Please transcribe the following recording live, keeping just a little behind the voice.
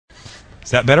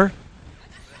Is that better?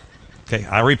 Okay,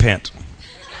 I repent.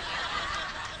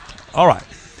 All right.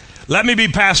 Let me be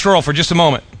pastoral for just a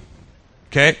moment.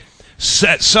 Okay?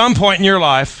 At some point in your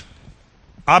life,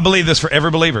 I believe this for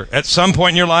every believer, at some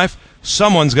point in your life,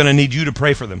 someone's going to need you to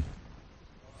pray for them.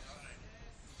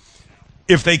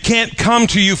 If they can't come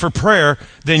to you for prayer,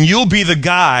 then you'll be the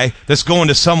guy that's going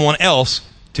to someone else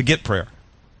to get prayer.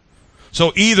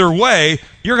 So either way,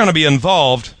 you're going to be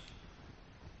involved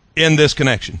in this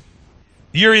connection.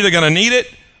 You're either going to need it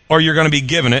or you're going to be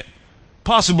given it,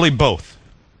 possibly both.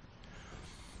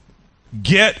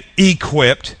 Get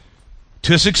equipped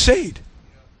to succeed.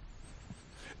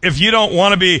 If you don't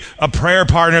want to be a prayer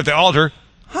partner at the altar,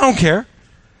 I don't care.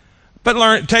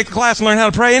 But take the class and learn how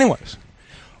to pray anyways.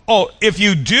 Oh, if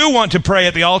you do want to pray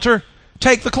at the altar,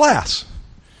 take the class.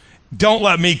 Don't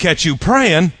let me catch you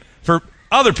praying for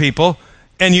other people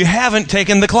and you haven't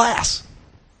taken the class.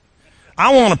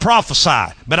 I want to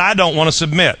prophesy, but I don't want to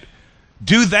submit.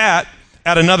 Do that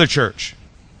at another church.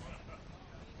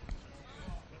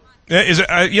 Is it,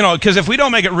 because if we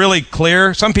don't make it really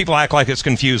clear, some people act like it's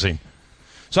confusing.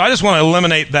 So I just want to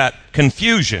eliminate that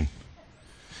confusion.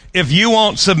 If you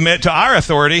won't submit to our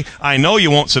authority, I know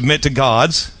you won't submit to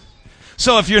God's.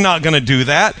 So if you're not going to do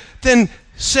that, then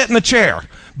sit in the chair.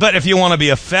 But if you want to be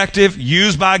effective,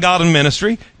 used by God in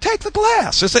ministry, take the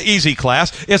class. It's an easy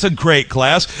class. It's a great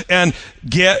class. And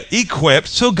get equipped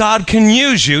so God can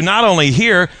use you not only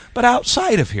here, but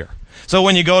outside of here. So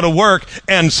when you go to work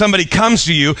and somebody comes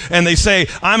to you and they say,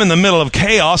 I'm in the middle of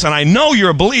chaos and I know you're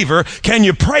a believer, can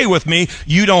you pray with me?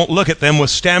 You don't look at them with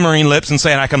stammering lips and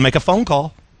say, I can make a phone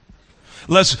call.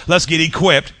 Let's get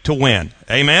equipped to win.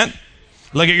 Amen?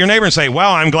 Look at your neighbor and say,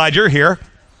 well, I'm glad you're here.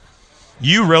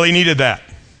 You really needed that.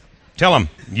 Tell them,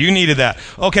 you needed that.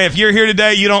 Okay, if you're here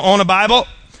today, you don't own a Bible,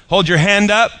 hold your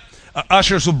hand up.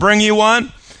 Ushers will bring you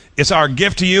one. It's our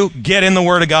gift to you. Get in the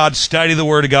Word of God. Study the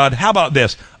Word of God. How about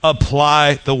this?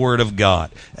 Apply the Word of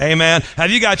God. Amen. Have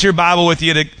you got your Bible with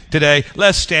you today?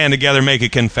 Let's stand together, make a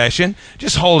confession.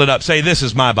 Just hold it up. Say, this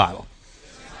is my Bible.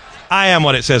 I am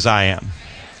what it says I am.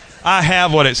 I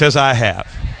have what it says I have.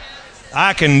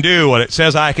 I can do what it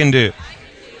says I can do.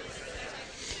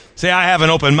 Say, I have an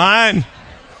open mind.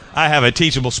 I have a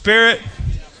teachable spirit.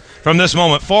 From this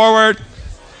moment forward,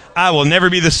 I will never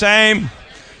be the same.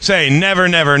 Say, never,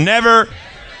 never, never.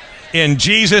 In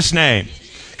Jesus' name.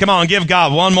 Come on, give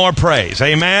God one more praise.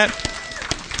 Amen.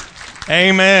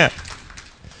 Amen.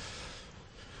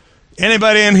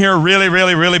 Anybody in here really,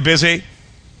 really, really busy?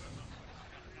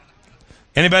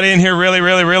 Anybody in here really,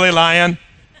 really, really lying?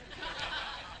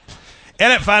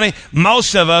 Isn't it funny?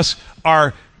 Most of us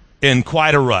are in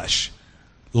quite a rush.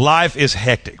 Life is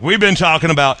hectic. We've been talking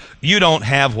about you don't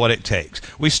have what it takes.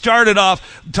 We started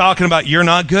off talking about you're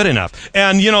not good enough.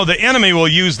 And, the enemy will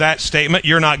use that statement,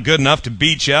 you're not good enough, to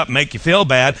beat you up, make you feel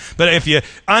bad. But if you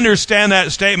understand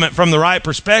that statement from the right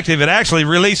perspective, it actually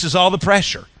releases all the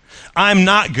pressure. I'm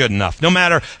not good enough. No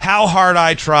matter how hard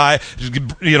I try,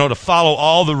 to follow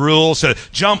all the rules, to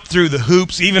jump through the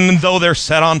hoops, even though they're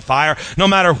set on fire, no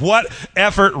matter what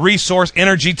effort, resource,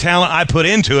 energy, talent I put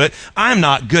into it, I'm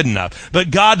not good enough.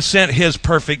 But God sent His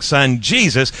perfect Son,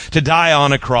 Jesus, to die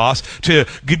on a cross, to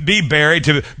be buried,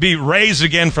 to be raised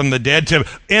again from the dead, to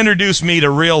introduce me to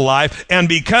real life. And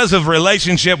because of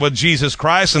relationship with Jesus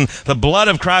Christ and the blood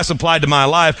of Christ applied to my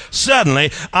life,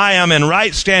 suddenly I am in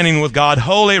right standing with God,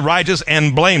 holy, righteous,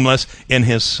 and blameless in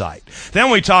His sight. Then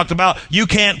we talked about you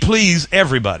can't please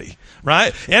everybody,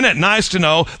 right? Isn't it nice to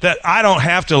know that I don't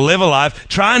have to live a life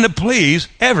trying to please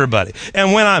everybody?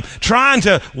 And when I'm trying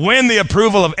to win the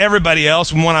approval of everybody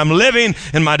else, and when I'm living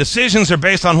and my decisions are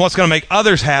based on what's going to make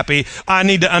others happy, I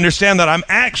need to understand that I'm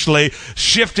actually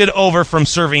shifted over from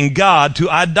serving God to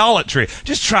idolatry,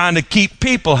 just trying to keep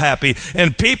people happy.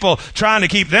 And people trying to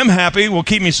keep them happy will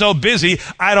keep me so busy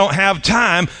I don't have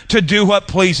time to do what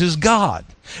pleases God.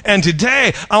 And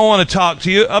today, I want to talk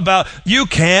to you about you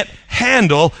can't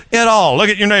handle it all. Look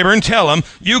at your neighbor and tell him,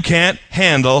 you can't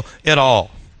handle it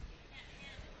all.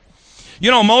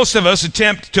 Most of us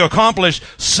attempt to accomplish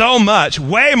so much,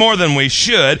 way more than we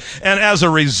should, and as a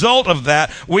result of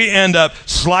that, we end up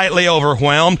slightly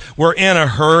overwhelmed. We're in a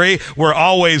hurry. We're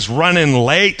always running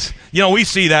late. We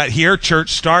see that here.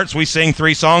 Church starts, we sing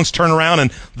 3 songs, turn around,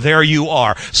 and there you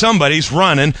are. Somebody's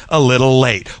running a little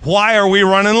late. Why are we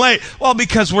running late? Well,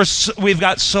 because we've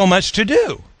got so much to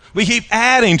do. We keep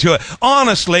adding to it.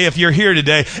 Honestly, if you're here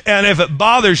today, and if it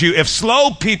bothers you, if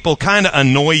slow people kind of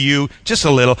annoy you just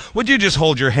a little, would you just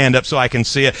hold your hand up so I can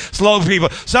see it? Slow people.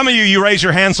 Some of you raise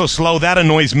your hand so slow, that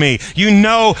annoys me. You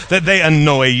know that they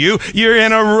annoy you. You're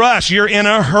in a rush. You're in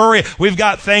a hurry. We've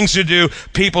got things to do,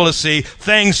 people to see,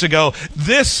 things to go.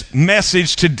 This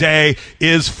message today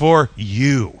is for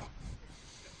you.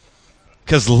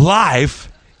 Because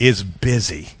life is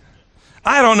busy.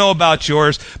 I don't know about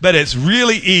yours, but it's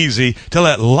really easy to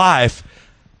let life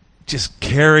just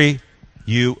carry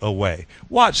you away.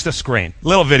 Watch the screen.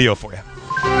 Little video for you.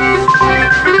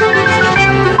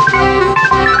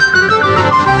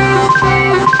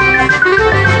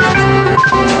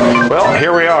 Well,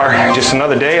 here we are, just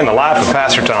another day in the life of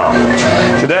Pastor Tom.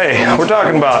 Today, we're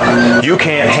talking about you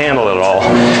can't handle it all.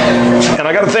 And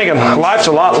I got to thinking, life's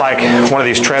a lot like one of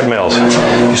these treadmills.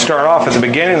 You start off at the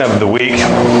beginning of the week,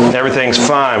 everything's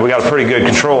fine. We got a pretty good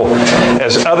control.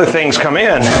 As other things come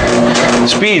in,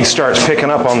 speed starts picking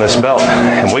up on this belt,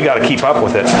 and we got to keep up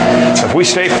with it. If we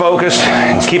stay focused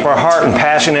and keep our heart and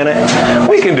passion in it,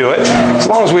 we can do it, as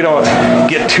long as we don't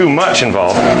get too much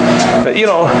involved. But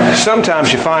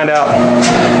sometimes you find out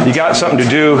you got something to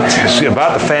do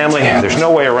about the family. There's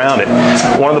no way around it.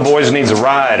 One of the boys needs a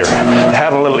ride or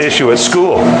having a little issue at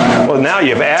school. Well, now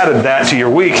you've added that to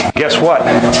your week. Guess what?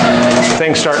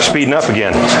 Things start speeding up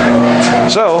again.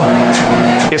 So,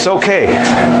 it's okay.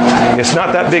 It's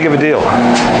not that big of a deal.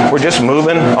 We're just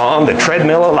moving on the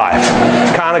treadmill of life.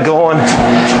 Kind of going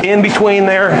in between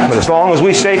there, but as long as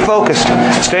we stay focused,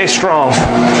 stay strong,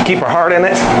 keep our heart in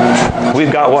it,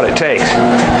 we've got what it takes.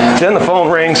 Then the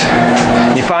phone rings.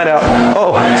 You find out,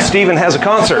 oh, Stephen has a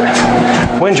concert.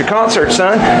 When's your concert,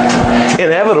 son?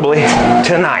 Inevitably,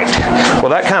 tonight. Well,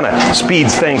 that kind of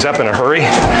speeds things up in a hurry.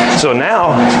 So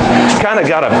now, kind of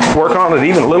got to work on it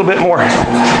even a little bit more.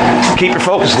 Keep your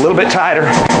focus a little bit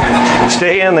tighter.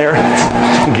 Stay in there.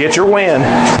 Get your win.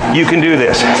 You can do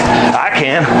this. I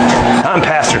can. I'm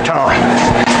Pastor Tom.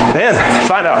 Then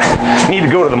find out you need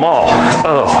to go to the mall.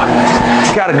 Oh,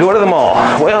 got to go to the mall.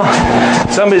 Well,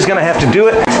 somebody's going to have to do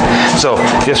it. So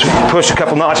just push a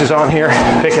couple notches on here,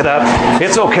 pick it up.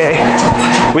 It's okay.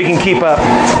 We can keep up.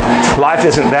 Life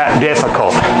isn't that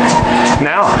difficult.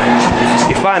 Now,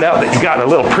 you find out that you got a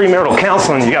little premarital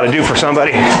counseling you got to do for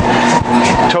somebody.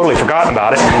 Totally forgotten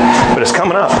about it, but it's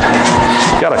coming up.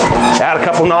 Got to add a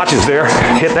couple notches there,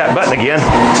 hit that button again,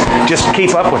 just to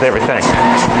keep up with everything.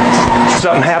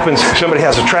 Something happens, somebody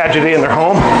has a tragedy in their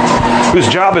home. Whose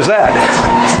job is that?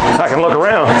 I can look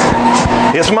around.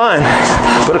 It's mine.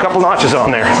 Put a couple notches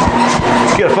on there.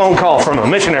 Get a phone call from a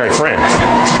missionary friend.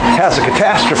 Has a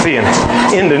catastrophe in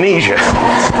Indonesia.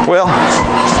 Well,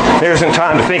 there isn't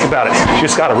time to think about it. You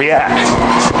just got to react.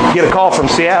 Get a call from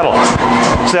Seattle.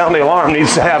 Sound the alarm,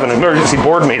 needs to have an emergency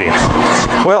board meeting.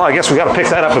 Well, I guess we got to pick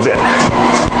that up a bit.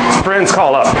 Friends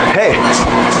call up. Hey,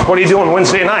 what are you doing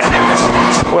Wednesday night?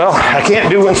 Well, I can't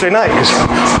do Wednesday night because,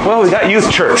 well, we got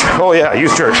youth church. Oh yeah,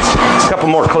 youth church. A couple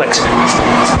more clicks.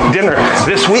 Dinner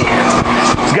this week?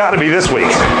 It's got to be this week.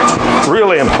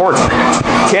 Really important.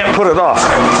 Can't put it off.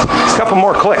 A couple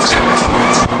more clicks.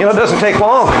 It doesn't take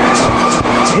long.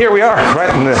 Here we are,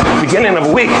 right in the beginning of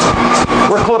a week.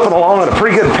 We're clipping along at a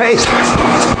pretty good pace,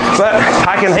 but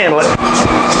I can handle it.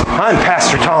 I'm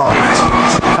Pastor Tom.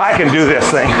 I can do this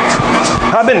thing.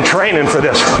 I've been training for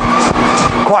this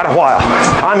quite a while.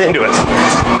 I'm into it.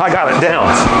 I got it down.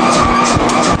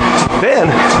 Then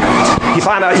you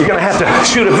find out you're going to have to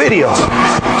shoot a video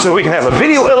so we can have a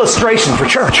video illustration for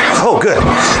church. Oh, good.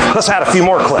 Let's add a few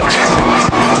more clicks.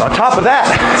 On top of that,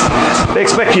 they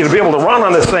expect you to be able to run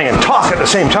on this thing and talk at the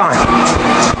same time.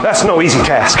 That's no easy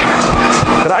task,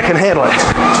 but I can handle it.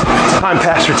 I'm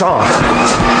Pastor Tom.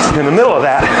 In the middle of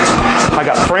that, I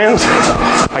got friends,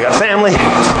 I got family,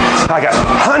 I got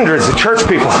hundreds of church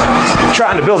people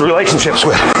trying to build relationships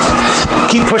with.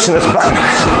 Keep pushing this button.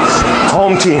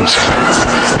 Home teams,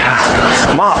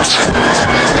 mops.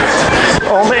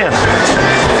 Oh man.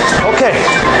 Okay.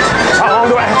 How long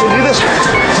do I have to do this?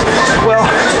 Well,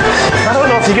 I don't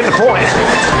know if you get the point,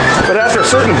 but after a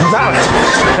certain amount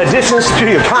of additions to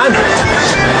your time,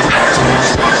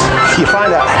 you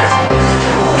find out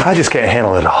I just can't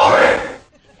handle it all.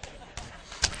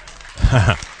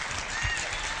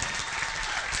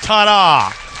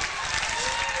 Ta-da!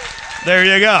 There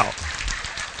you go.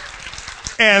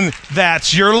 And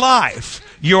that's your life.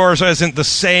 Yours isn't the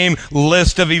same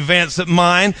list of events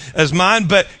as mine,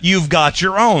 but you've got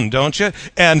your own, don't you?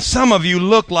 And some of you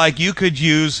look like you could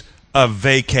use a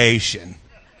vacation.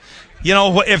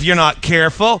 If you're not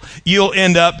careful, you'll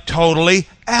end up totally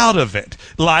out of it.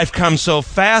 Life comes so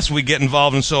fast, we get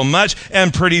involved in so much,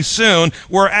 and pretty soon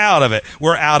we're out of it.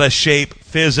 We're out of shape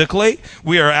physically,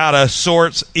 we are out of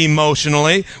sorts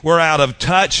emotionally, we're out of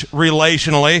touch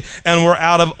relationally, and we're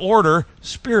out of order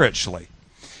spiritually.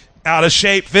 Out of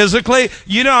shape physically,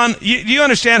 do you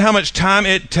understand how much time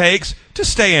it takes to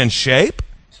stay in shape?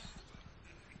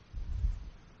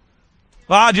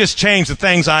 Well, I'll just change the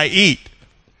things I eat.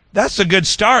 That's a good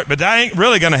start, but that ain't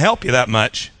really going to help you that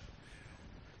much.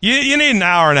 You need an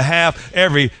hour and a half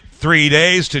every 3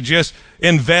 days to just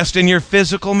invest in your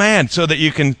physical man so that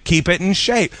you can keep it in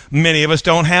shape. Many of us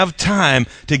don't have time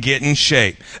to get in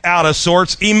shape. Out of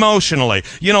sorts emotionally.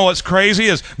 You know what's crazy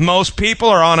is most people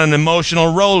are on an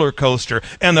emotional roller coaster.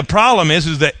 And the problem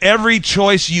is that every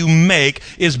choice you make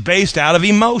is based out of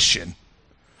emotion.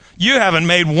 You haven't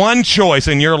made one choice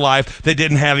in your life that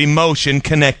didn't have emotion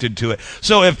connected to it.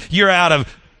 So if you're out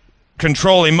of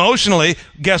control emotionally,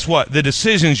 guess what? The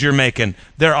decisions you're making,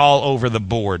 they're all over the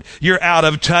board. You're out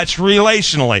of touch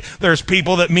relationally. There's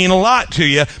people that mean a lot to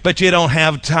you, but you don't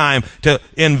have time to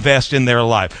invest in their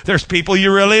life. There's people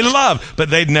you really love, but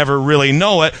they'd never really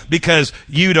know it because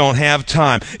you don't have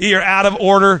time. You're out of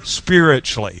order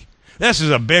spiritually. This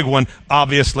is a big one,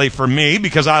 obviously, for me,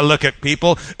 because I look at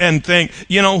people and think,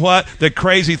 you know what? The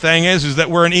crazy thing is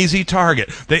that we're an easy target.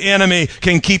 The enemy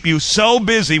can keep you so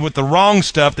busy with the wrong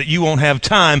stuff that you won't have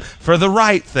time for the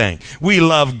right thing. We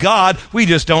love God. We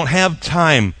just don't have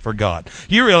time for God.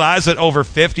 You realize that over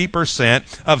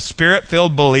 50% of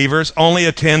Spirit-filled believers only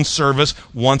attend service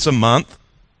once a month?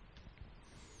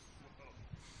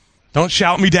 Don't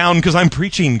shout me down because I'm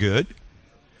preaching good.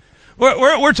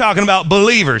 We're talking about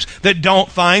believers that don't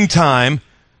find time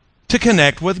to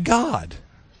connect with God.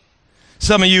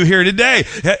 Some of you here today,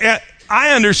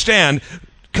 I understand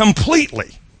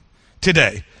completely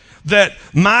today that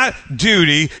my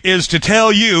duty is to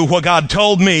tell you what God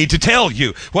told me to tell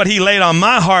you, what He laid on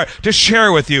my heart to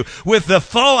share with you, with the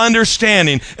full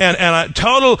understanding and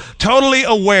totally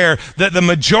aware that the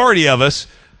majority of us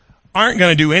aren't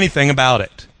going to do anything about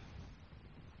it.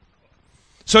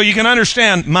 So you can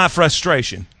understand my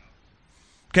frustration.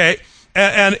 Okay?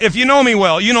 And if you know me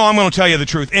well, you know I'm going to tell you the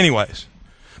truth anyways.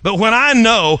 But when I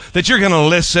know that you're going to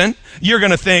listen, you're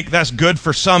going to think that's good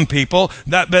for some people,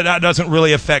 but that doesn't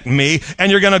really affect me, and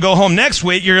you're going to go home next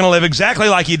week, you're going to live exactly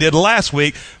like you did last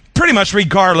week, pretty much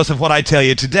regardless of what I tell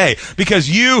you today. Because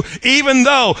you, even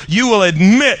though you will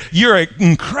admit you're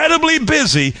incredibly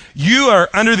busy, you are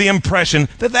under the impression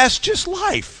that that's just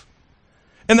life.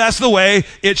 And that's the way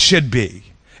it should be.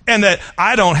 And that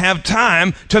I don't have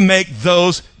time to make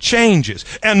those changes.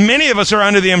 And many of us are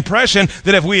under the impression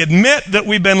that if we admit that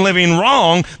we've been living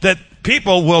wrong, that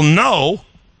people will know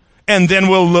and then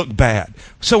we'll look bad.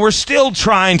 So we're still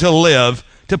trying to live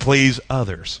to please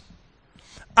others.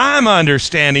 I'm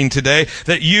understanding today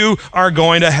that you are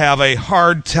going to have a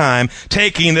hard time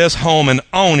taking this home and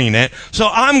owning it. So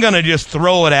I'm going to just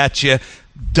throw it at you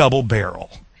double barrel.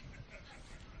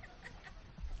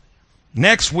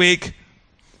 Next week,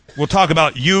 we'll talk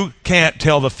about you can't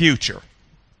tell the future.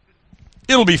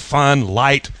 It'll be fun,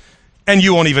 light, and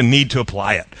you won't even need to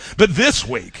apply it. But this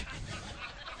week,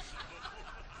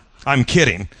 I'm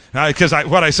kidding. Because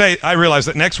what I say, I realize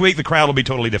that next week the crowd will be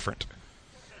totally different.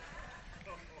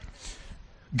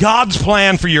 God's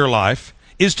plan for your life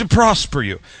is to prosper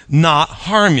you, not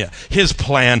harm you. His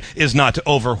plan is not to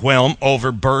overwhelm,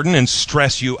 overburden, and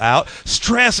stress you out.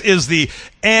 Stress is the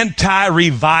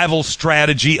anti-revival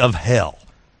strategy of hell.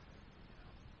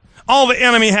 All the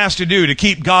enemy has to do to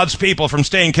keep God's people from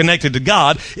staying connected to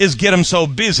God is get them so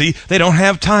busy they don't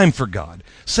have time for God.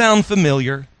 Sound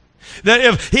familiar? That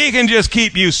if he can just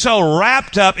keep you so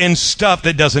wrapped up in stuff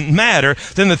that doesn't matter,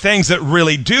 then the things that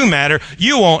really do matter,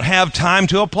 you won't have time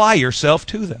to apply yourself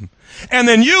to them. And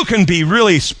then you can be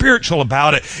really spiritual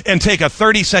about it and take a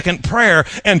 30-second prayer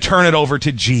and turn it over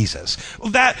to Jesus.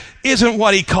 Well, that isn't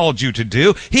what he called you to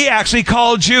do. He actually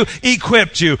called you,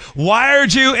 equipped you,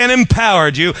 wired you, and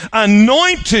empowered you,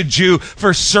 anointed you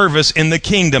for service in the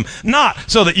kingdom.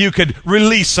 Not so that you could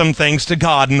release some things to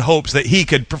God in hopes that he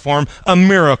could perform a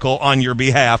miracle on your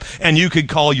behalf and you could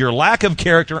call your lack of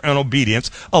character and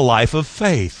obedience a life of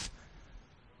faith.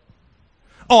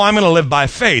 Oh, I'm going to live by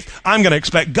faith. I'm going to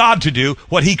expect God to do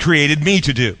what he created me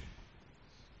to do.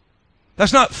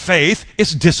 That's not faith,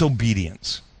 it's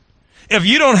disobedience. If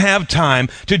you don't have time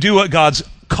to do what God's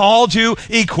called you,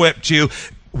 equipped you,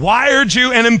 wired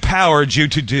you, and empowered you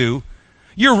to do,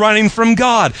 you're running from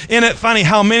God. Isn't it funny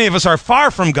how many of us are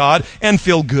far from God and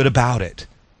feel good about it?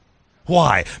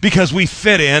 Why? Because we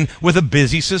fit in with a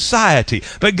busy society.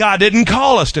 But God didn't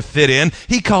call us to fit in.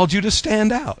 He called you to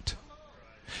stand out.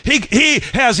 He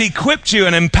has equipped you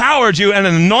and empowered you and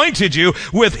anointed you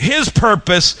with his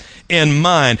purpose in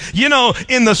mind. You know,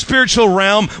 in the spiritual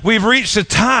realm, we've reached a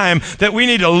time that we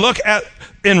need to look at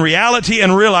in reality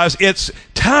and realize it's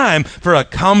time for a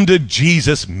come to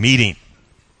Jesus meeting.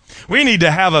 We need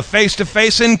to have a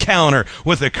face-to-face encounter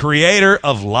with the creator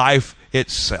of life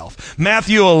itself.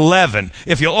 Matthew 11,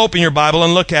 if you'll open your Bible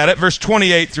and look at it, verse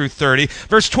 28 through 30.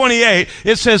 Verse 28,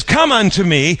 it says, "Come unto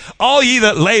me, all ye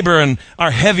that labor and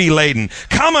are heavy laden.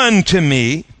 Come unto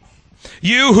me,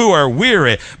 you who are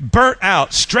weary, burnt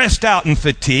out, stressed out, and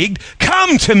fatigued.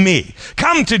 Come to me."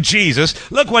 Come to Jesus.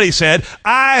 Look what he said.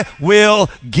 "I will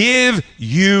give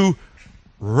you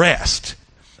rest."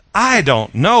 I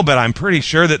don't know, but I'm pretty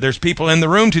sure that there's people in the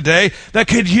room today that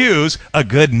could use a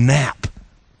good nap.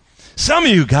 Some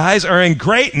of you guys are in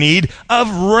great need of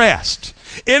rest.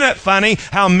 Isn't it funny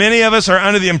how many of us are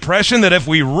under the impression that if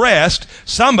we rest,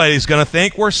 somebody's going to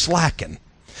think we're slacking.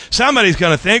 Somebody's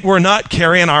going to think we're not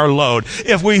carrying our load.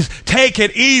 If we take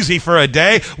it easy for a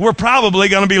day, we're probably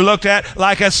going to be looked at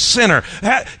like a sinner.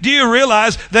 Do you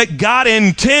realize that God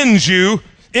intends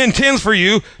for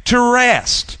you to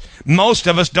rest? Most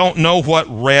of us don't know what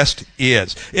rest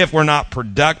is. If we're not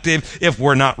productive, if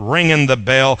we're not ringing the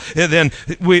bell, then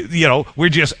we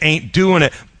just ain't doing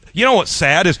it. You know what's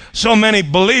sad is so many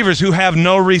believers who have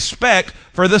no respect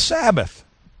for the Sabbath.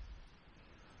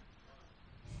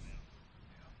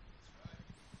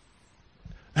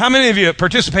 How many of you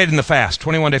participated in the fast,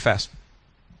 21-day fast?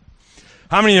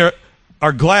 How many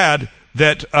are glad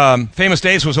that Famous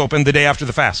Days was open the day after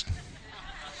the fast?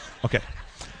 Okay.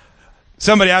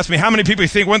 Somebody asked me, how many people you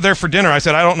think went there for dinner? I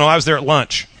said, I don't know. I was there at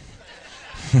lunch.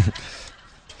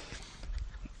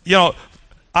 You know,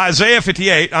 Isaiah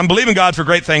 58, I'm believing God for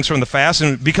great things from the fast,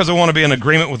 and because I want to be in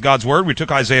agreement with God's word, we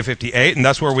took Isaiah 58, and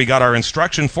that's where we got our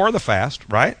instruction for the fast,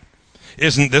 right?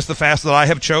 Isn't this the fast that I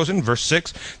have chosen? Verse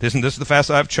 6. Isn't this the fast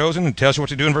that I have chosen? It tells you what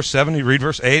to do in verse 7. You read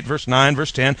verse 8, verse 9,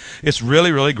 verse 10. It's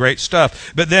really, really great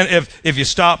stuff. But then if you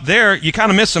stop there, you kind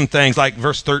of miss some things like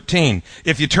verse 13.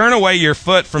 If you turn away your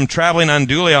foot from traveling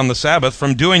unduly on the Sabbath,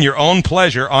 from doing your own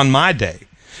pleasure on my day,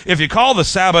 if you call the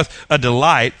Sabbath a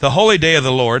delight, the holy day of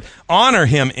the Lord, honor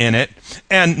him in it,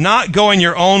 and not going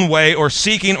your own way or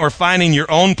seeking or finding your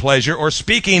own pleasure or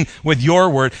speaking with your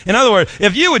word. In other words,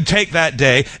 if you would take that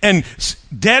day and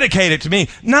dedicate it to me,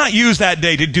 not use that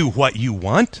day to do what you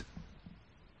want.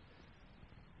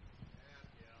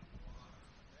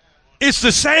 It's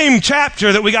the same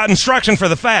chapter that we got instruction for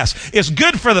the fast. It's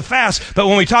good for the fast, but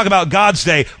when we talk about God's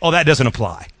day, that doesn't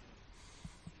apply.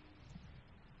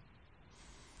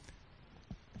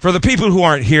 For the people who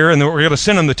aren't here and that we're going to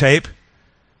send them the tape,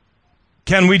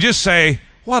 can we just say,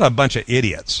 what a bunch of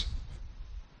idiots.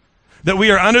 That we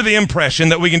are under the impression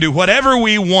that we can do whatever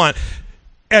we want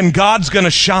and God's going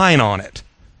to shine on it.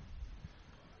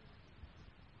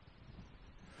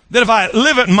 That if I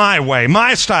live it my way,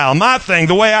 my style, my thing,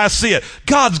 the way I see it,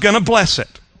 God's going to bless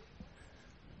it.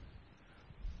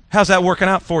 How's that working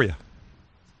out for you?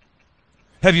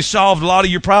 Have you solved a lot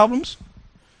of your problems?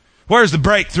 Where's the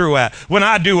breakthrough at? When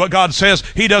I do what God says,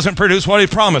 he doesn't produce what he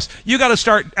promised. You got to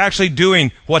start actually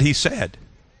doing what he said.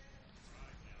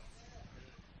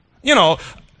 You know,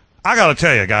 I got to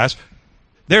tell you guys,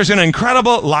 there's an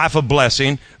incredible life of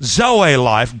blessing, Zoe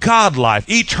life, God life,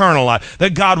 eternal life,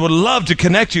 that God would love to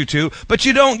connect you to, but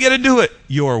you don't get to do it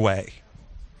your way.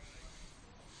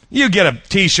 You get a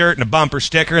t-shirt and a bumper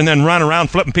sticker and then run around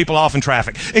flipping people off in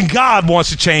traffic. And God wants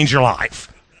to change your life.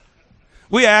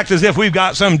 We act as if we've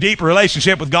got some deep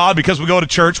relationship with God because we go to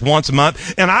church once a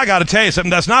month. And I got to tell you something,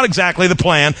 that's not exactly the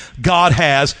plan God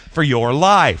has for your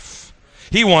life.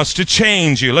 He wants to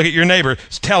change you. Look at your neighbor.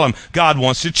 Tell him God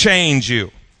wants to change you.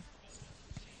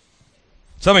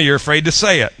 Some of you are afraid to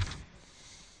say it.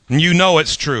 And you know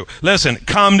it's true. Listen,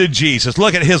 come to Jesus.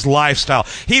 Look at his lifestyle.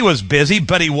 He was busy,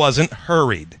 but he wasn't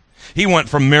hurried. He went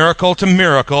from miracle to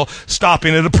miracle,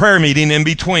 stopping at a prayer meeting in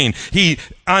between. He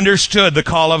understood the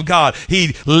call of God.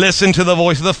 He listened to the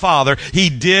voice of the Father. He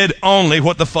did only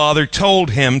what the Father told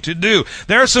him to do.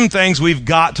 There are some things we've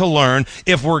got to learn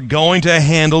if we're going to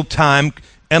handle time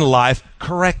and life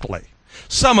correctly.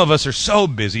 Some of us are so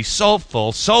busy, so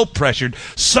full, so pressured,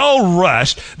 so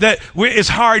rushed that it's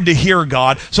hard to hear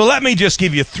God. So let me just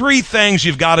give you 3 things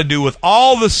you've got to do with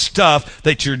all the stuff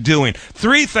that you're doing.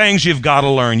 3 things you've got to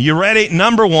learn. You ready?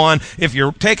 Number 1, if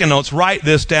you're taking notes, write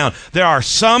this down. There are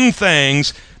some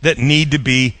things that need to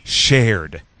be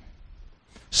shared.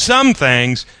 Some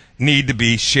things need to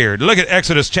be shared. Look at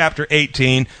Exodus chapter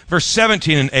 18, verse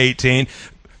 17 and 18.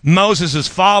 Moses'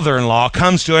 father-in-law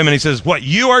comes to him and he says, what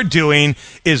you are doing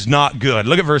is not good.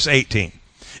 Look at verse 18.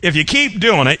 If you keep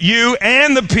doing it, you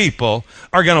and the people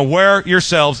are going to wear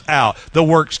yourselves out. The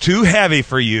work's too heavy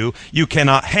for you. You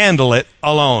cannot handle it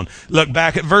alone. Look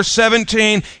back at verse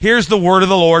 17. Here's the word of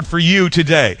the Lord for you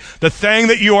today. The thing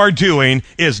that you are doing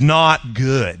is not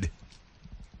good.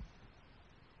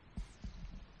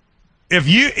 If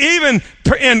you even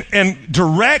in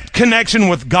direct connection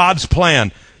with God's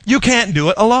plan, you can't do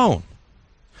it alone.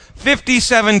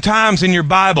 57 times in your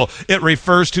Bible, it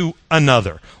refers to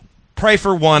another. Pray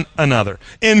for one another.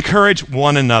 Encourage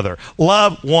one another.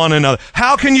 Love one another.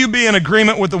 How can you be in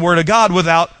agreement with the Word of God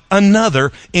without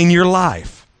another in your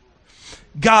life?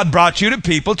 God brought you to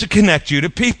people to connect you to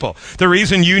people. The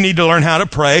reason you need to learn how to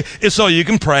pray is so you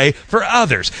can pray for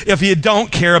others. If you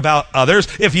don't care about others,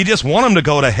 if you just want them to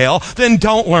go to hell, then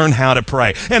don't learn how to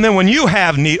pray. And then when you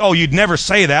have need, you'd never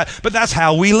say that, but that's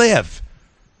how we live.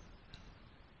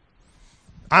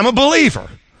 I'm a believer.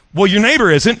 Well, your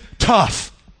neighbor isn't. Tough.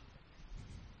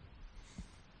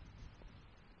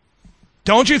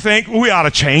 Don't you think we ought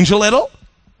to change a little?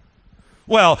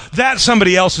 Well, that's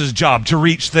somebody else's job to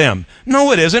reach them.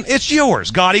 No, it isn't. It's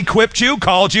yours. God equipped you,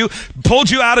 called you, pulled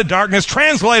you out of darkness,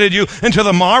 translated you into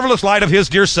the marvelous light of His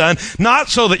dear Son, not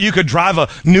so that you could drive a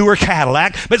newer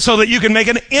Cadillac, but so that you can make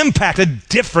an impact, a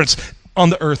difference on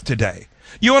the earth today.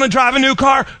 You want to drive a new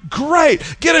car? Great.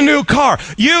 Get a new car.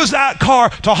 Use that car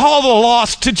to haul the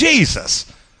lost to Jesus.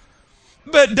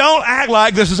 But don't act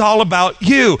like this is all about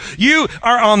you. You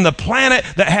are on the planet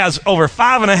that has over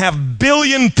 5.5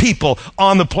 billion people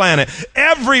on the planet.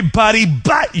 Everybody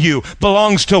but you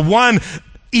belongs to one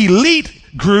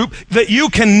elite group that you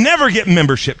can never get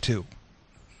membership to.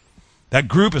 That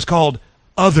group is called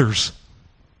others.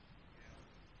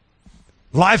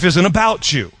 Life isn't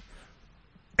about you,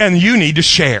 and you need to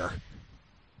share.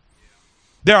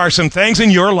 There are some things in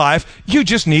your life you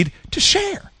just need to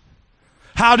share.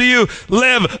 How do you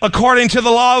live according to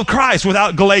the law of Christ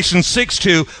without Galatians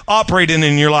 6:2 operating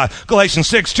in your life? Galatians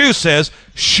 6:2 says,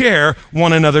 share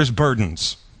one another's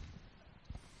burdens.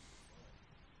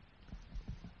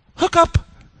 Hook up.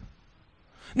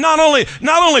 Not only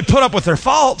put up with their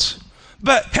faults,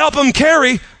 but help them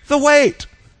carry the weight.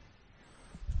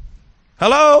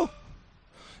 Hello?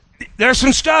 There's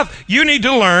some stuff you need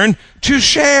to learn to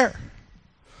share.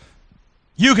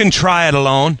 You can try it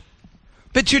alone,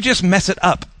 but you just mess it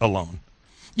up alone.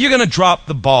 You're going to drop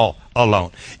the ball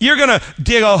alone. You're going to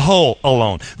dig a hole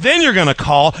alone. Then you're going to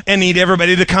call and need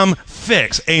everybody to come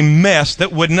fix a mess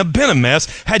that wouldn't have been a mess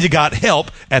had you got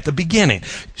help at the beginning.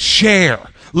 Share.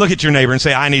 Look at your neighbor and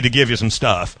say, I need to give you some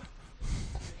stuff.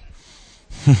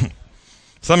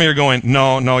 Some of you are going,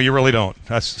 no, you really don't.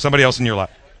 That's somebody else in your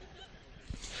life.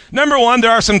 Number one,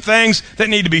 there are some things that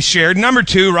need to be shared. Number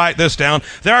two, write this down.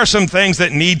 There are some things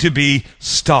that need to be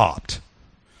stopped.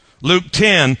 Luke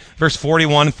 10, verse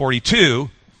 41 and 42,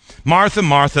 Martha,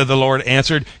 Martha, the Lord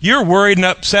answered, you're worried and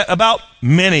upset about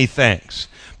many things,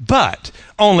 but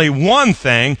only one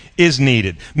thing is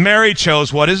needed. Mary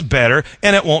chose what is better,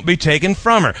 and it won't be taken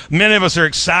from her. Many of us are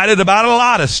excited about a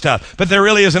lot of stuff, but there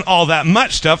really isn't all that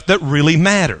much stuff that really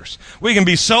matters. We can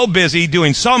be so busy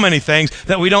doing so many things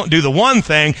that we don't do the one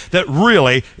thing that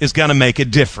really is going to make a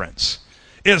difference.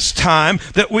 It's time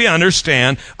that we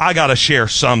understand I got to share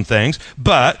some things,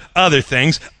 but other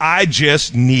things I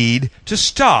just need to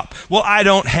stop. Well, I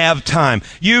don't have time.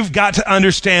 You've got to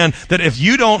understand that if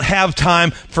you don't have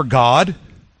time for God,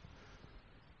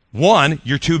 one,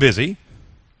 you're too busy,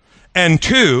 and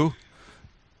two,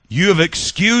 you have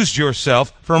excused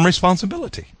yourself from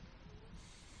responsibility.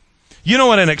 You know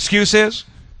what an excuse is?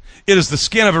 It is the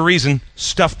skin of a reason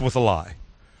stuffed with a lie.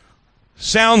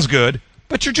 Sounds good,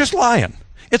 but you're just lying.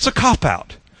 It's a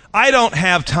cop-out. I don't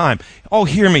have time. Oh,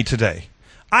 hear me today.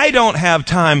 I don't have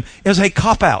time is a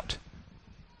cop-out.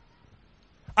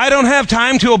 I don't have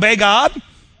time to obey God.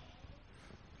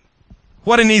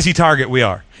 What an easy target we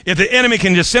are. If the enemy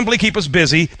can just simply keep us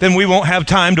busy, then we won't have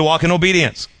time to walk in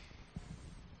obedience.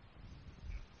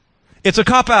 It's a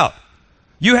cop-out.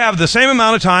 You have the same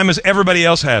amount of time as everybody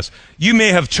else has. You may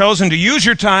have chosen to use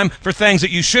your time for things that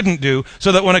you shouldn't do,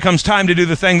 so that when it comes time to do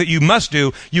the thing that you must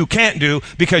do, you can't do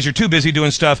because you're too busy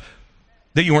doing stuff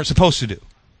that you weren't supposed to do.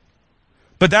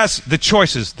 But that's the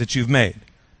choices that you've made.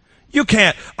 You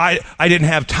can't, I didn't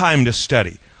have time to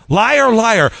study. Liar,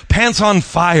 liar, pants on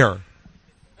fire.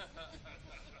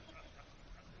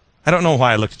 I don't know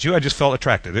why I looked at you. I just felt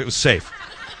attracted. It was safe.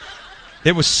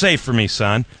 It was safe for me,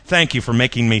 son. Thank you for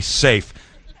making me safe.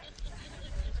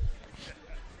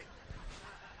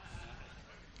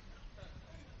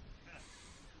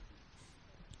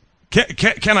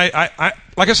 Can I,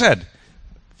 like I said,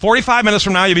 45 minutes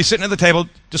from now, you'll be sitting at the table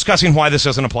discussing why this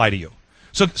doesn't apply to you.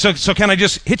 So can I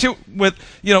just hit you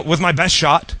with my best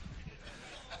shot?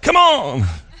 Come on.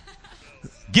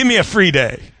 Give me a free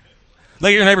day.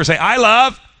 Let your neighbor say, I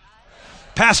love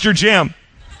Pastor Jim.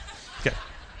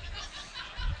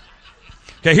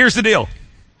 Okay, here's the deal.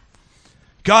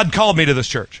 God called me to this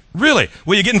church. Really?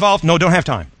 Will you get involved? No, don't have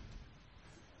time.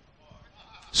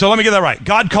 So let me get that right.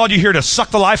 God called you here to suck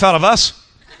the life out of us?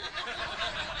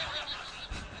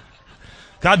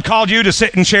 God called you to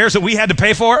sit in chairs that we had to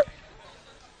pay for?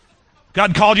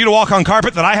 God called you to walk on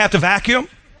carpet that I have to vacuum?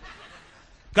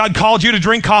 God called you to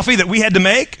drink coffee that we had to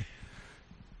make?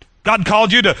 God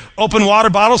called you to open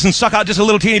water bottles and suck out just a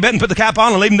little teeny bit and put the cap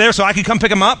on and leave them there so I could come pick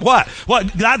them up? What?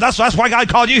 That's why God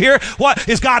called you here? What?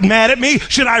 Is God mad at me?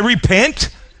 Should I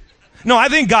repent? No, I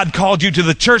think God called you to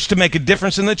the church to make a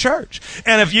difference in the church.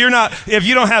 And if you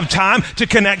don't have time to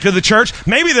connect to the church,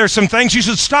 maybe there's some things you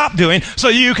should stop doing so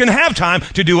you can have time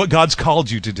to do what God's called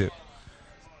you to do.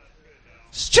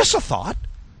 It's just a thought.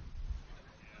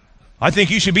 I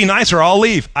think you should be nicer. I'll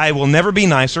leave. I will never be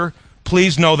nicer.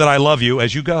 Please know that I love you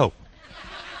as you go.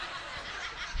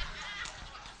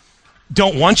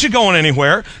 Don't want you going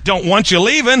anywhere. Don't want you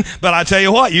leaving. But I tell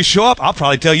you what, you show up, I'll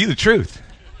probably tell you the truth.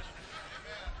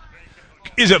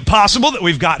 Is it possible that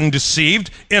we've gotten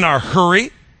deceived in our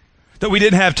hurry? That we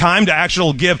didn't have time to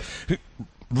actually give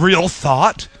real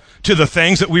thought to the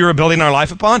things that we were building our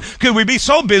life upon? Could we be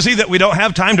so busy that we don't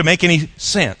have time to make any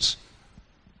sense?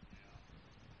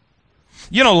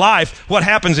 You know, life, what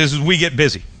happens is we get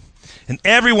busy. And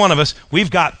every one of us,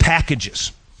 we've got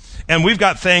packages. And we've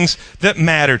got things that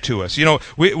matter to us. You know,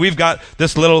 we've got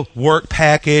this little work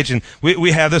package, and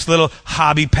we have this little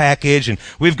hobby package, and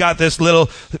we've got this little,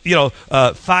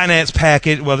 finance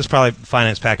package. Well, there's probably a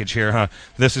finance package here, huh?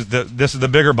 This is the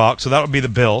bigger box, so that would be the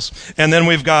bills. And then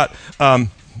we've got, a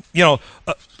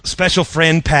special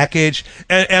friend package,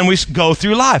 and we go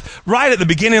through life. Right at the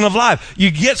beginning of life,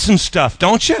 you get some stuff,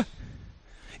 don't you?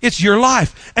 It's your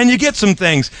life, and you get some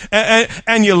things,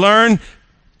 and you learn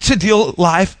to deal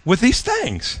life with these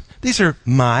things. These are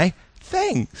my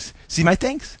things. See my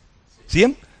things? See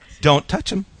them? Don't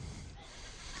touch them,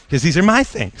 because these are my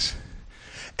things.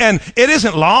 And it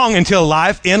isn't long until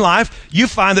in life, you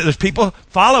find that there's people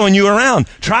following you around,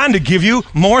 trying to give you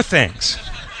more things.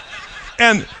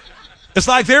 And it's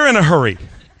like they're in a hurry.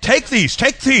 Take these.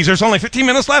 There's only 15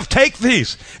 minutes left. Take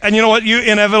these. And you know what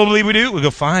inevitably we do? We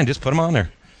go, fine, just put them on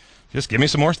there. Just give me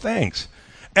some more things.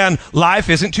 And life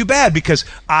isn't too bad because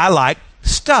I like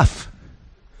stuff.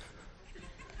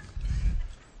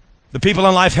 The people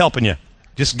in life helping you,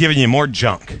 just giving you more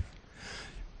junk.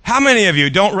 How many of you,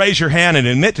 don't raise your hand and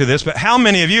admit to this, but how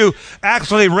many of you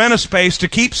actually rent a space to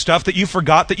keep stuff that you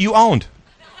forgot that you owned?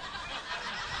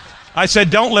 I said,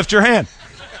 don't lift your hand.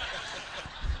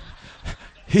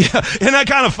 Yeah, isn't that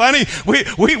kind of funny?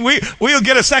 We'll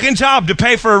get a second job to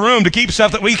pay for a room to keep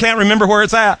stuff that we can't remember where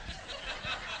it's at.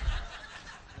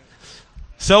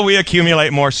 So we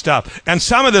accumulate more stuff. And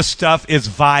some of this stuff is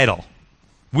vital.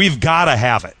 We've got to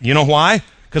have it. You know why?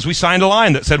 Because we signed a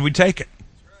line that said we'd take it.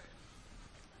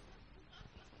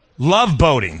 Love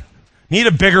boating. Need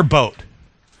a bigger boat.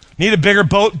 Need a bigger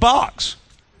boat box.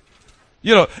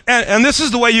 You know, and this is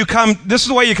the way you come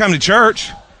to church.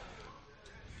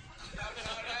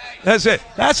 That's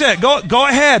it. Go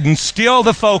ahead and steal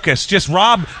the focus. Just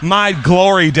rob my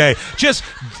glory day. Just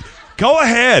go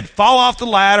ahead. Fall off the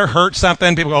ladder, hurt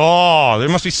something. People go, oh, there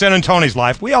must be sin in Tony's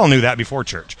life. We all knew that before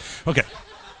church. Okay.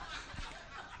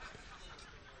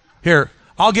 Here,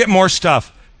 I'll get more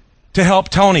stuff to help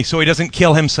Tony so he doesn't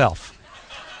kill himself.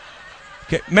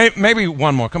 Okay, maybe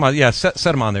one more. Come on. Yeah, set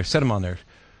him on there. Set him on there.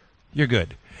 You're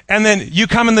good. And then you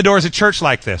come in the doors of church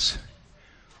like this.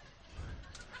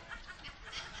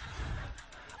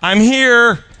 I'm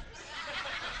here.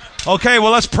 Okay,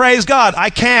 well, let's praise God. I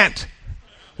can't.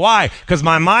 Why? Because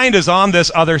my mind is on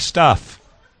this other stuff.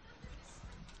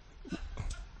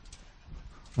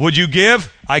 Would you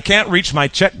give? I can't reach my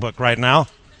checkbook right now.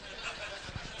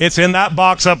 It's in that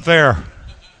box up there.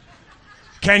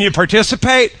 Can you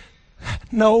participate?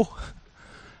 No,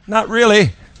 not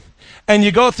really. And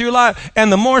you go through life,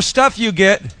 and the more stuff you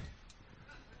get,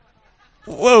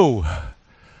 whoa,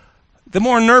 the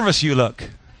more nervous you look.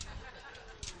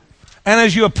 And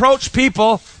as you approach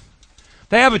people,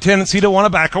 they have a tendency to want to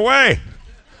back away.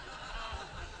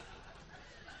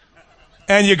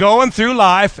 And you're going through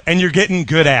life, and you're getting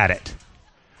good at it.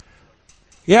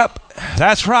 Yep,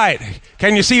 that's right.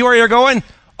 Can you see where you're going?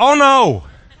 Oh, no.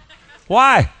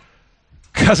 Why?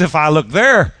 Because if I look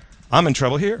there, I'm in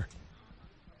trouble here.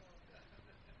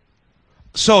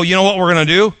 So you know what we're going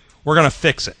to do? We're going to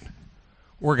fix it.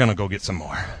 We're going to go get some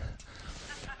more.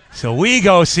 So we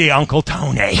go see Uncle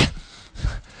Tony.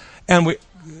 And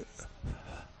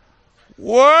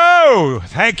whoa,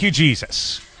 thank you,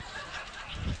 Jesus.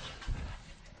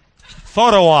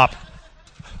 Photo op.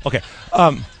 Okay.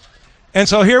 And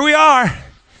so here we are.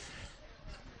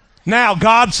 Now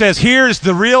God says, here's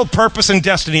the real purpose and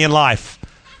destiny in life.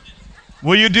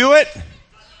 Will you do it?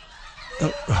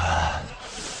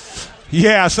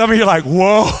 Yeah, some of you are like,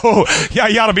 whoa. Yeah,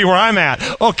 you ought to be where I'm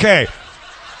at. Okay.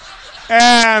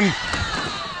 And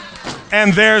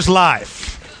there's life.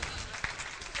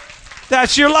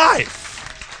 That's your life.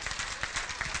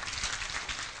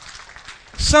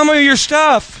 Some of your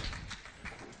stuff,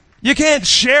 you can't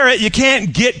share it. You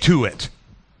can't get to it.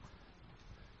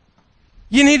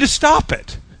 You need to stop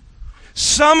it.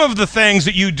 Some of the things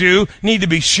that you do need to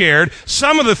be shared.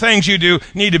 Some of the things you do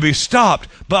need to be stopped.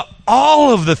 But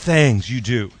all of the things you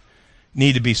do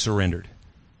need to be surrendered.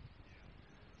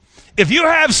 If you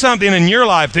have something in your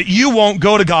life that you won't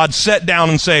go to God, sit down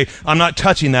and say, I'm not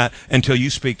touching that until you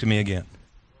speak to me again.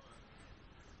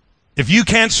 If you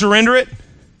can't surrender it,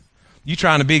 you're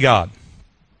trying to be God.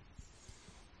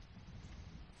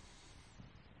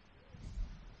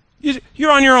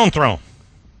 You're on your own throne.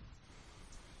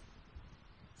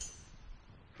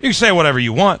 You can say whatever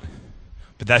you want,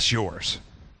 but that's yours.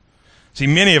 See,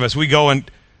 many of us, we go in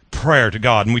prayer to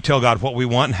God, and we tell God what we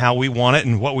want and how we want it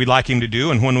and what we'd like Him to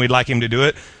do and when we'd like Him to do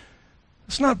it.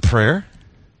 It's not prayer.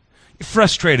 You're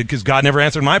frustrated because God never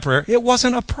answered my prayer. It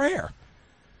wasn't a prayer.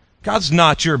 God's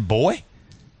not your boy.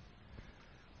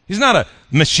 He's not a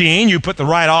machine. You put the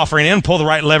right offering in, pull the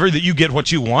right lever that you get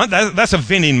what you want. That's a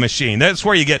vending machine. That's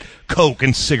where you get Coke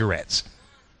and cigarettes.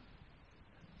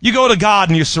 You go to God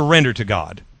and you surrender to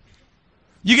God.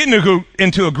 You get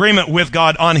into agreement with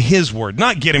God on His word.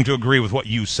 Not get Him to agree with what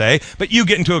you say, but you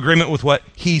get into agreement with what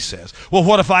He says. Well,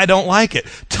 what if I don't like it?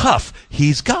 Tough.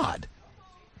 He's God.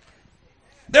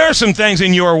 There are some things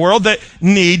in your world that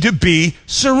need to be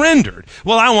surrendered.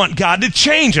 Well, I want God to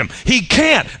change them. He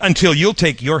can't until you'll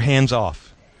take your hands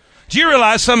off. Do you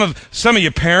realize some of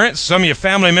your parents, some of your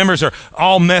family members are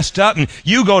all messed up, and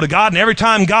you go to God, and every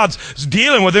time God's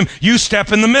dealing with them, you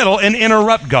step in the middle and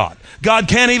interrupt God. God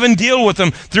can't even deal with them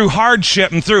through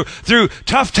hardship and through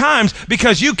tough times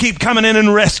because you keep coming in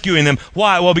and rescuing them.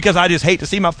 Why? Well, because I just hate to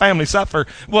see my family suffer.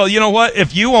 Well, you know what?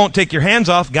 If you won't take your hands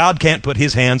off, God can't put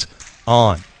His hands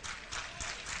on.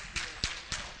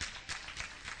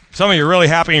 Some of you are really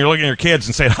happy and you're looking at your kids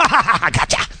and saying, ha ha ha,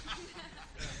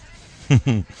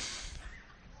 gotcha.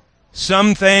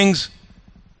 Some things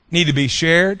need to be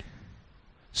shared.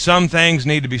 Some things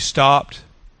need to be stopped.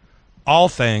 All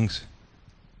things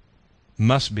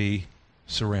must be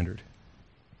surrendered.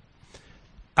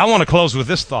 I want to close with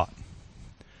this thought.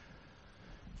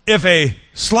 If a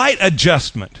slight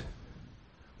adjustment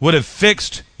would have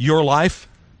fixed your life,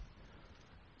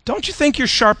 don't you think you're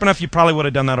sharp enough you probably would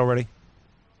have done that already?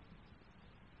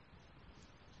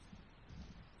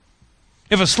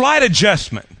 If a slight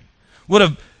adjustment would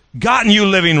have gotten you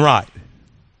living right,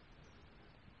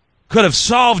 could have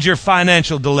solved your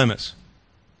financial dilemmas,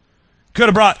 could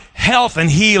have brought health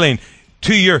and healing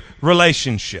to your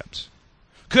relationships,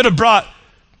 could have brought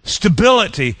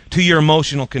stability to your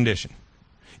emotional condition.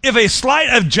 If a slight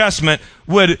adjustment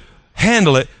would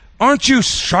handle it, aren't you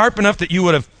sharp enough that you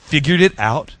would have figured it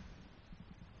out?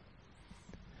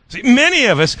 See, many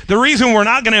of us, the reason we're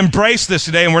not going to embrace this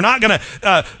today and we're not going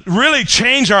to really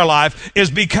change our life is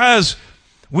because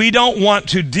we don't want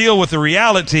to deal with the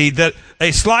reality that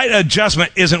a slight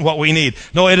adjustment isn't what we need.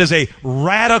 No, it is a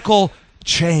radical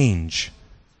change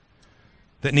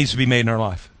that needs to be made in our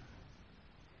life.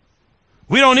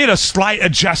 We don't need a slight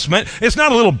adjustment. It's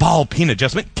not a little ball peen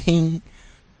adjustment. Ting.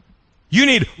 You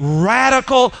need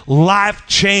radical,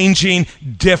 life-changing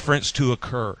difference to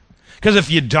occur. Because if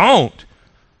you don't,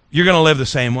 you're going to live the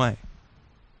same way.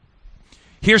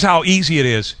 Here's how easy it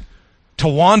is to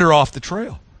wander off the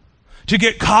trail, to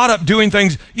get caught up doing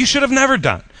things you should have never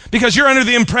done because you're under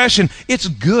the impression it's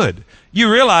good.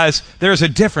 You realize there's a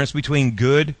difference between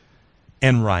good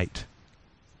and right.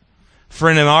 A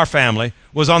friend in our family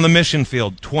was on the mission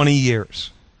field 20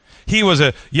 years. He was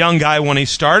a young guy when he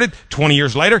started. 20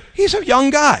 years later, he's a young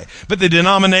guy. But the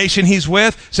denomination he's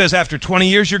with says after 20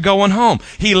 years, you're going home.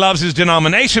 He loves his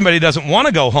denomination, but he doesn't want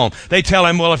to go home. They tell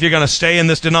him, well, if you're going to stay in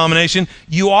this denomination,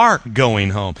 you are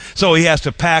going home. So he has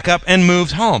to pack up and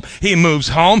moves home. He moves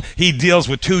home. He deals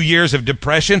with 2 years of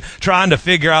depression, trying to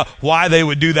figure out why they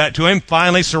would do that to him.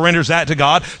 Finally surrenders that to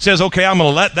God, says, okay, I'm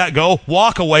going to let that go,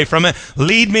 walk away from it,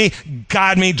 lead me,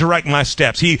 guide me, direct my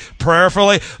steps. He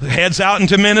prayerfully, heads out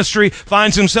into ministry,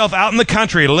 finds himself out in the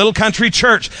country, at a little country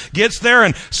church, gets there,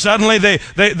 and suddenly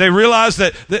they realize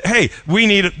that, hey, we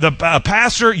need the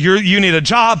pastor, you need a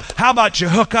job, how about you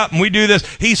hook up and we do this?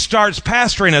 He starts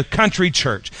pastoring a country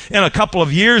church. In a couple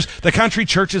of years, the country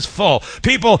church is full.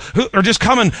 People who are just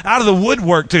coming out of the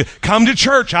woodwork to come to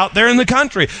church out there in the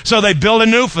country. So they build a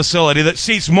new facility that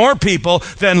seats more people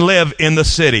than live in the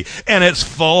city. And it's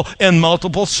full in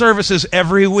multiple services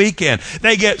every weekend.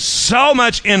 They get so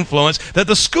much influence that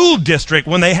the school district,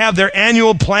 when they have their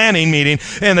annual planning meeting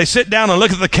and they sit down and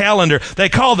look at the calendar, they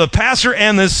call the pastor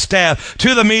and the staff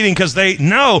to the meeting because they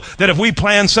know that if we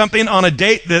plan something on a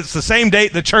date that's the same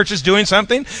date the church is doing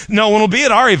something, no one will be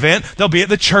at our event. They'll be at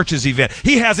the church's event.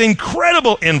 He has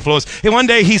incredible influence. And one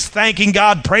day he's thanking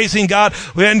God, praising God,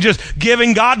 and just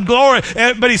giving God glory.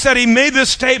 But he said he made this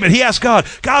statement. He asked God,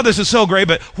 this is so great,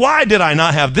 but why did I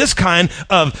not have this kind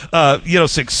of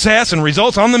success and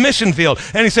results on the mission field?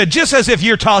 And he said, just as if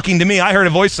you're talking to me, I heard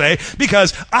a voice say,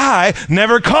 because I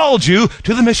never called you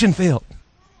to the mission field.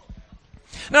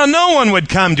 Now, no one would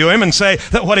come to him and say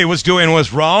that what he was doing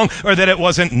was wrong, or that it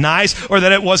wasn't nice, or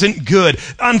that it wasn't good.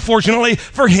 Unfortunately,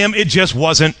 for him, it just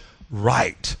wasn't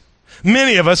right.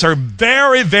 Many of us are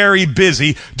very, very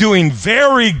busy doing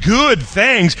very good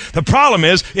things. The problem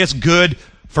is, it's good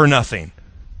for nothing.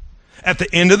 At the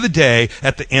end of the day,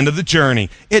 at the end of the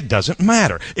journey, it doesn't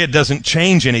matter. It doesn't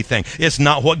change anything. It's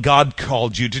not what God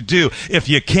called you to do. If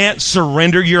you can't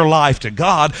surrender your life to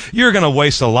God, you're going to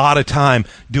waste a lot of time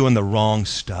doing the wrong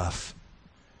stuff.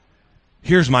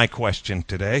 Here's my question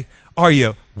today. Are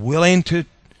you willing to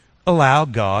allow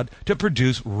God to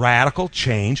produce radical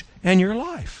change in your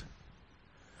life?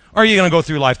 Or are you going to go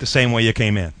through life the same way you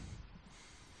came in?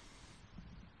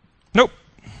 Nope.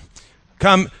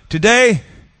 Come today,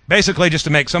 basically just to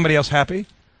make somebody else happy,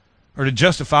 or to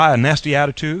justify a nasty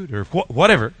attitude, or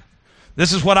whatever.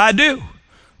 This is what I do.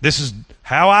 This is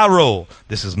how I roll.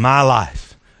 This is my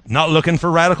life. Not looking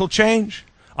for radical change.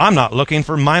 I'm not looking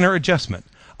for minor adjustment.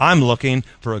 I'm looking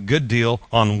for a good deal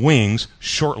on wings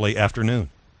shortly after noon.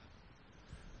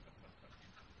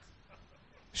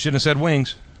 Shouldn't have said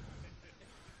wings,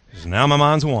 because now my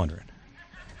mind's wandering.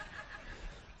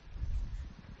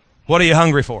 What are you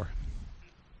hungry for?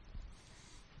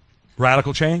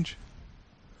 Radical change?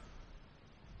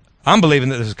 I'm believing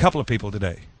that there's a couple of people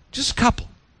today, just a couple,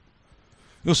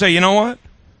 who'll say, you know what?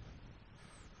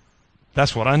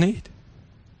 That's what I need.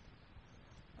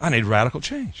 I need radical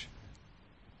change.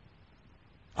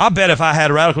 I bet if I had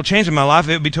a radical change in my life,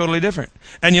 it would be totally different.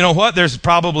 And you know what? There's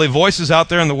probably voices out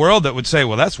there in the world that would say,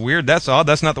 well, that's weird, that's odd,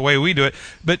 that's not the way we do it.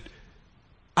 But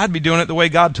I'd be doing it the way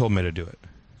God told me to do it.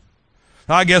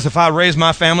 I guess if I raise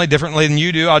my family differently than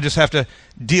you do, I'll just have to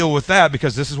deal with that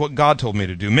because this is what God told me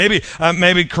to do. Maybe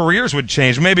careers would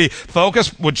change. Maybe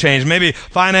focus would change. Maybe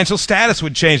financial status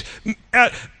would change.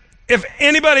 If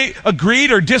anybody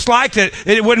agreed or disliked it,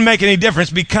 it wouldn't make any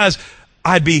difference because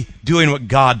I'd be doing what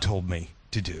God told me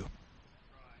to do.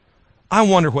 I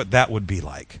wonder what that would be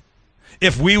like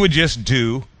if we would just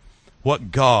do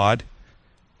what God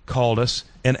called us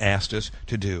and asked us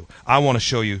to do. I want to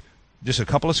show you just a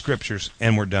couple of scriptures,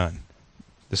 and we're done.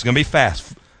 This is going to be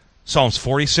fast. Psalms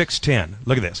 46:10.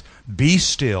 Look at this. Be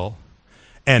still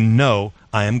and know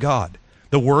I am God.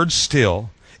 The word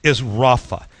still is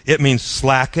rapha. It means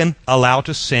slacken, allow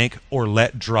to sink, or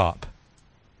let drop.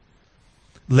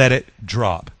 Let it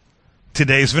drop.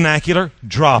 Today's vernacular,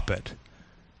 drop it.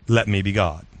 Let me be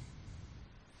God.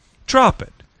 Drop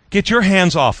it. Get your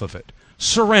hands off of it.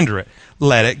 Surrender it.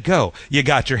 Let it go. You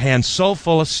got your hands so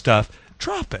full of stuff,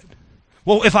 drop it.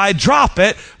 Well, if I drop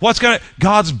it,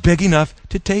 God's big enough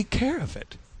to take care of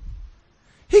it.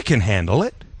 He can handle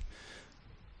it.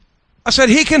 I said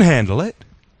he can handle it.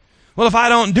 Well, if I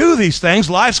don't do these things,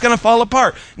 life's going to fall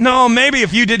apart. No, maybe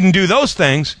if you didn't do those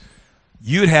things,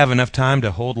 you'd have enough time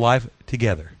to hold life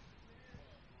together.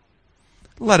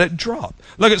 Let it drop.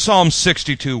 Look at Psalm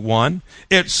 62:1.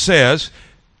 It says,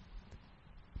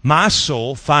 my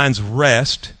soul finds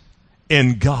rest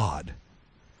in God.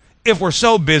 If we're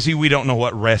so busy we don't know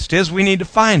what rest is, we need to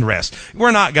find rest.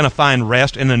 We're not going to find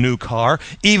rest in a new car,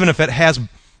 even if it has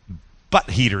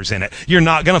butt heaters in it. You're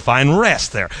not going to find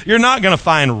rest there. You're not going to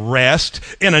find rest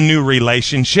in a new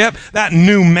relationship. That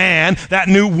new man, that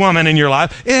new woman in your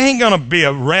life, it ain't going to be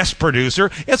a rest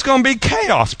producer. It's going to be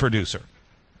chaos producer.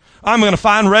 I'm going to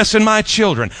find rest in my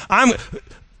children.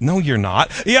 No, you're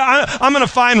not. Yeah, I'm going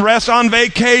to find rest on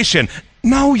vacation.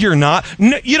 No, you're not.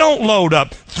 No, you don't load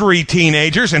up 3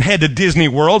 teenagers and head to Disney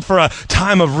World for a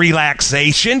time of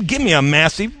relaxation. Give me a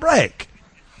massive break.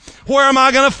 Where am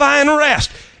I going to find rest?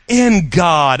 In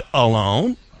God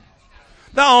alone.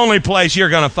 The only place you're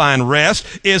going to find rest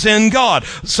is in God.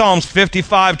 Psalms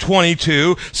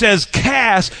 55:22 says,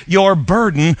 cast your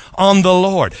burden on the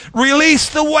Lord. Release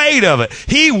the weight of it.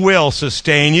 He will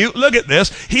sustain you. Look at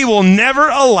this. He will never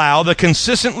allow the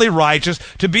consistently righteous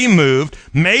to be moved,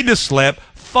 made to slip,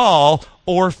 fall,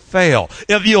 or fail.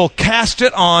 If you'll cast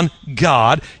it on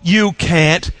God, you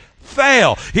can't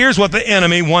fail. Here's what the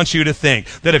enemy wants you to think,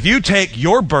 that if you take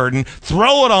your burden,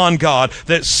 throw it on God,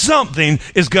 that something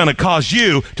is going to cause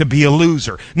you to be a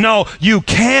loser. No, you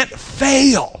can't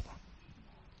fail.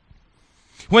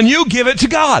 When you give it to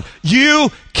God,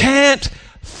 you can't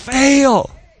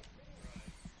fail.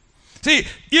 See,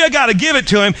 you got to give it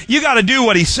to him. You got to do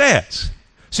what he says.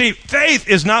 See, faith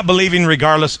is not believing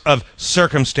regardless of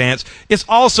circumstance. It's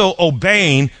also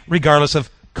obeying regardless of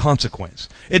consequence.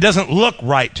 It doesn't look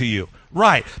right to you.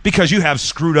 Right, because you have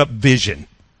screwed up vision.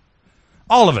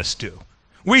 All of us do.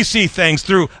 We see things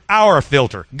through our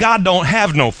filter. God don't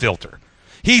have no filter.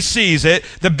 He sees it,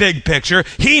 the big picture.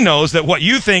 He knows that what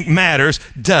you think matters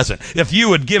doesn't. If you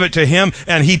would give it to him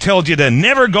and he told you to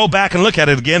never go back and look at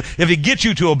it again, if he gets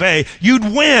you to obey, you'd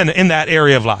win in that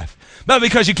area of life. But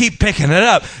because you keep picking it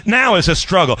up, now it's a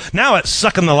struggle. Now it's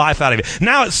sucking the life out of you.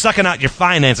 Now it's sucking out your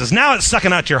finances. Now it's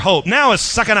sucking out your hope. Now it's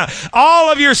sucking out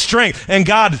all of your strength. And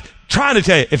God's trying to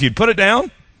tell you, if you'd put it down,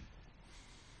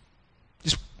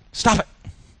 just stop it.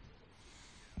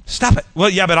 Stop it.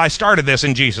 Well, yeah, but I started this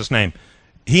in Jesus' name.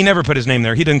 He never put his name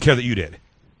there. He didn't care that you did.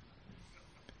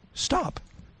 Stop.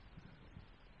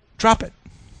 Drop it.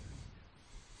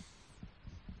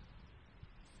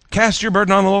 Cast your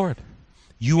burden on the Lord.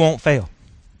 You won't fail.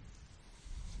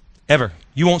 Ever.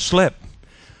 You won't slip.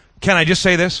 Can I just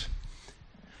say this?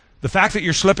 The fact that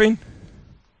you're slipping,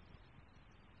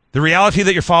 the reality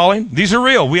that you're falling, these are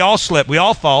real. We all slip, we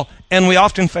all fall, and we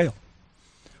often fail.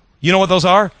 You know what those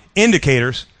are?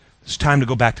 Indicators. It's time to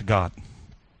go back to God.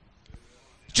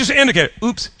 It's just an indicator.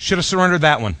 Oops, should have surrendered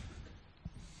that one.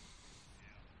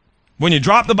 When you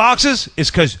drop the boxes, it's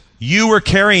because you were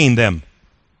carrying them.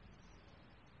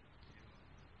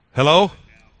 Hello?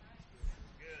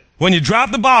 When you drop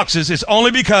the boxes, it's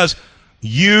only because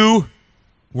you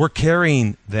were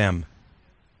carrying them.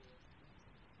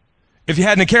 If you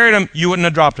hadn't carried them, you wouldn't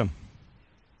have dropped them.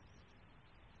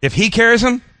 If he carries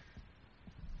them,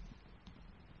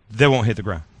 they won't hit the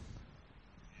ground.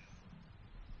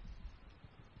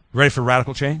 Ready for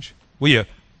radical change? Will you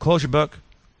close your book,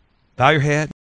 bow your head?